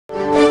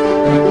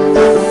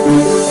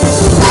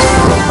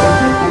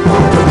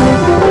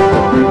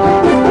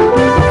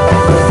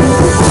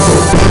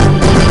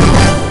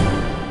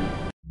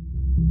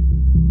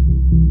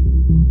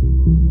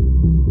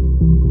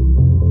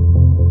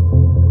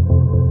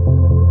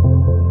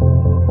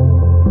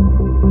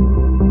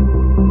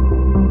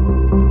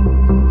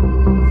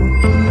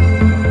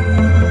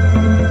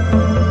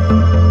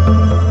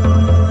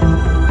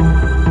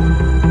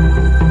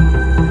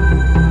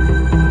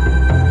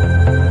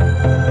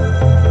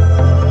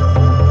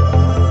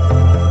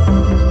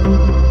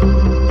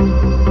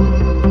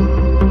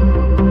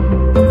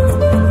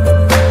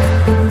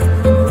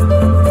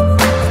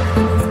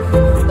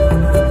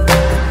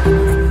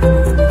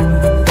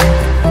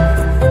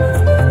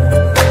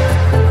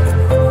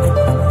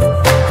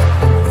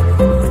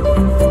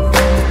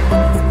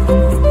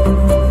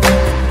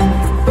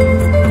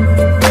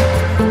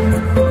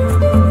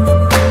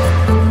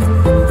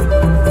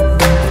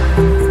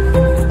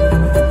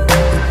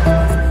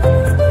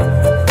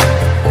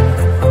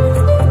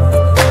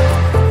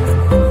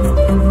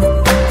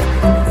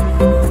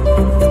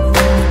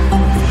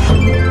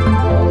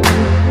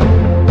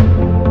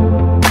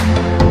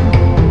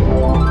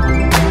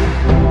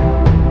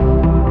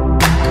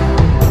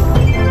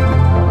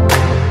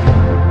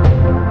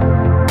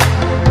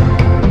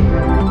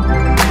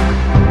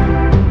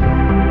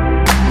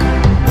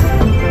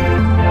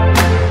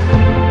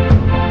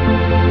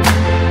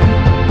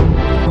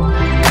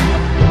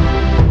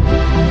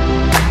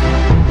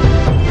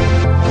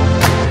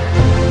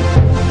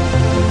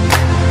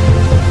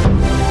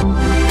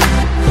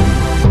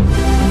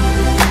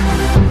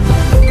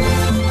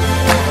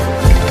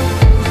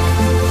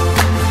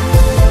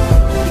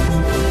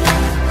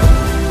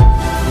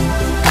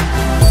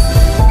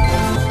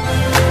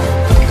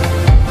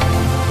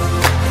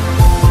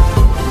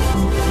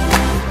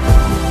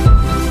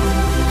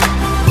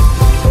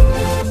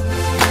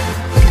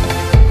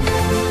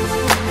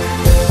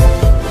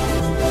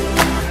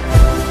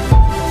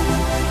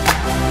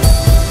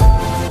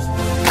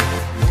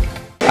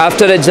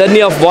After a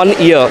journey of 1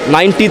 year,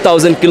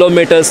 90,000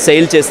 kilometers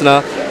sail chesina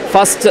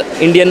first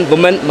Indian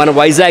woman mana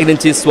Vizag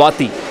nunchi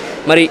Swathi.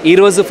 మరి ఈ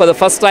రోజు for the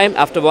first time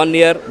after 1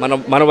 year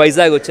మన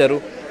వైజాగ్ వచ్చారు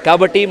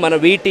కాబట్టి మన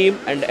వి టీమ్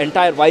అండ్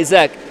ఎంటైర్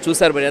వైజాగ్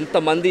చూసారు మరి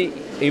ఎంతమంది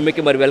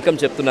ఈమెకి మరి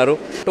వెల్కమ్ చెప్తున్నారు.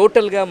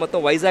 టోటల్గా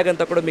మొత్తం వైజాగ్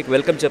అంతా కూడా మీకు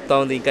వెల్కమ్ చెప్తా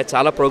ఉంది. ఇంకా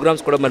చాలా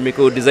ప్రోగ్రామ్స్ కూడా మరి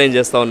మీకు డిజైన్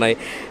చేస్తూ ఉన్నాయి.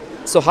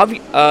 సో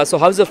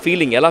హౌస్ ద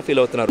ఫీలింగ్, ఎలా ఫీల్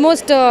అవుతున్నారు?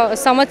 ఆల్మోస్ట్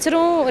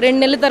సంవత్సరం 2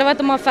 నెలల తర్వాత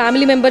మా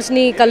ఫ్యామిలీ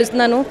మెంబర్స్ని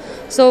కలుస్తున్నాను.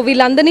 సో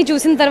వీళ్ళందరినీ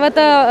చూసిన తర్వాత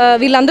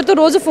వీళ్ళందరితో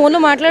రోజు ఫోన్లో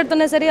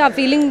మాట్లాడుతున్నా సరే ఆ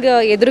ఫీలింగ్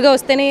ఎదురుగా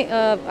వస్తేనే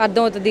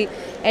అర్థమవుతుంది.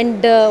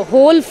 And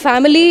whole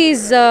family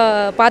is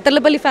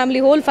Patharlapalli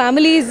family, whole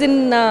family is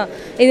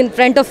in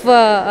front of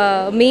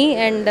me.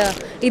 And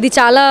ఇది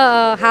చాలా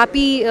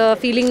హ్యాపీ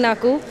ఫీలింగ్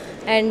నాకు.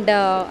 And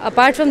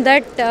apart from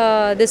that,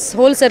 this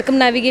whole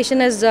circumnavigation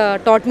has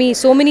taught me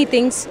so many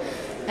things.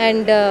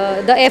 And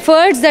the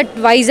efforts that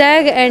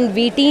Vizag and V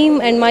team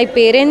and my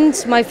parents,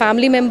 my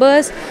family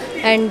members,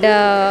 and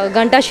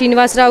Ganta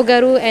Srinivas Rao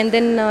garu, and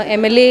then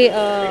MLA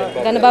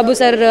Ganababu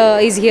sir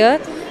is here.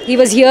 He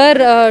was here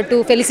to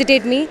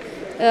felicitate me.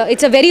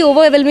 It's a very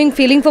overwhelming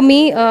feeling for me.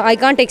 I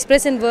can't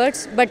express in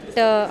words, but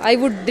I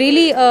would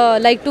really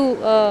like to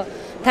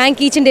thank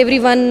each and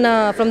everyone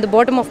from the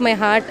bottom of my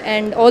heart,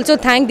 and also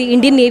thank the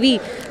Indian Navy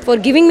for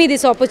giving me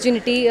this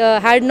opportunity.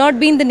 Had not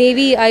been the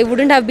Navy, I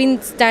wouldn't have been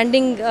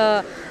standing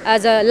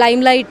as a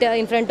limelight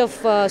in front of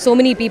so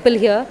many people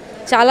here.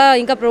 Chala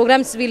inka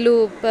programs villu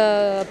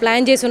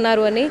plan chesi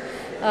unnaru ani.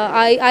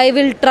 I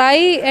will try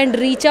and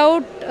reach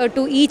out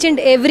to each and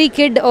every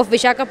kid of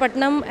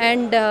Visakhapatnam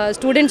and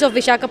students of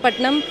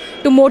Visakhapatnam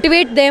to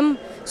motivate them,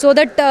 so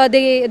that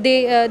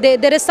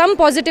there is some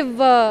positive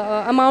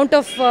amount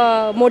of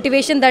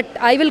motivation that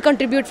I will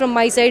contribute from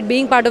my side,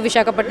 being part of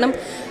Visakhapatnam.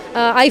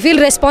 I feel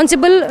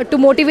responsible to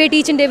motivate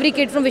each and every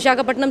kid from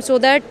Visakhapatnam, so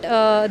that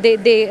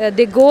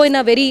they go in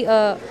a very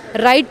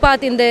right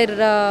path in their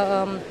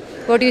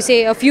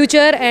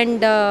future, and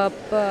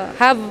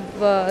have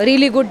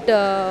really good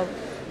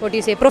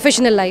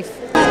professional life.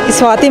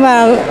 Swathi మా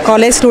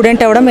college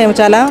student అవ్వడం మేము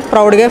చాలా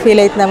ప్రౌడ్గా feel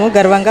అవుతున్నాము,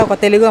 గర్వంగా. ఒక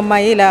తెలుగు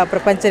అమ్మాయి ఇలా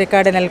ప్రపంచ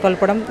రికార్డు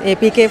నెలకొల్పడం,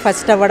 ఏపీకే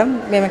ఫస్ట్ అవ్వడం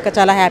మేము ఇంకా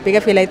చాలా హ్యాపీగా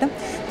ఫీల్ అవుతాం.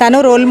 తను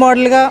రోల్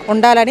మోడల్గా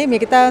ఉండాలని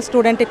మిగతా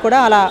స్టూడెంట్కి కూడా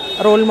అలా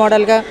రోల్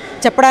మోడల్గా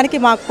చెప్పడానికి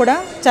మాకు కూడా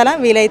చాలా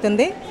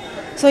వీలవుతుంది.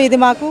 సో ఇది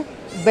మాకు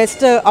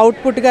బెస్ట్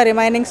అవుట్పుట్గా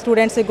రిమైనింగ్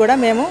స్టూడెంట్స్కి కూడా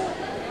మేము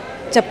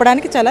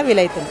చెప్పడానికి చాలా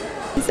వీలవుతుంది.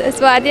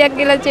 స్వాతి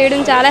అక్క ఇలా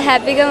చేయడం చాలా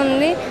హ్యాపీగా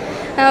ఉంది.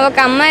 ఒక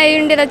అమ్మాయి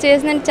అయ్యుండి ఇలా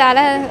చేసినట్టు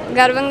చాలా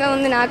గర్వంగా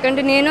ఉంది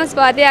నాకంటూ. నేను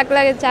స్వాతి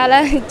అక్కలాగా చాలా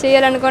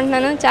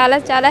చేయాలనుకుంటున్నాను. చాలా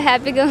చాలా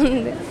హ్యాపీగా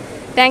ఉంది.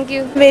 Thank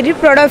you. Very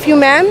proud of you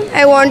ma'am.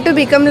 I want to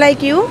become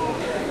like you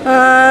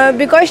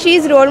because she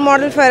is role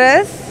model for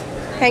us.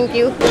 Thank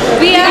you.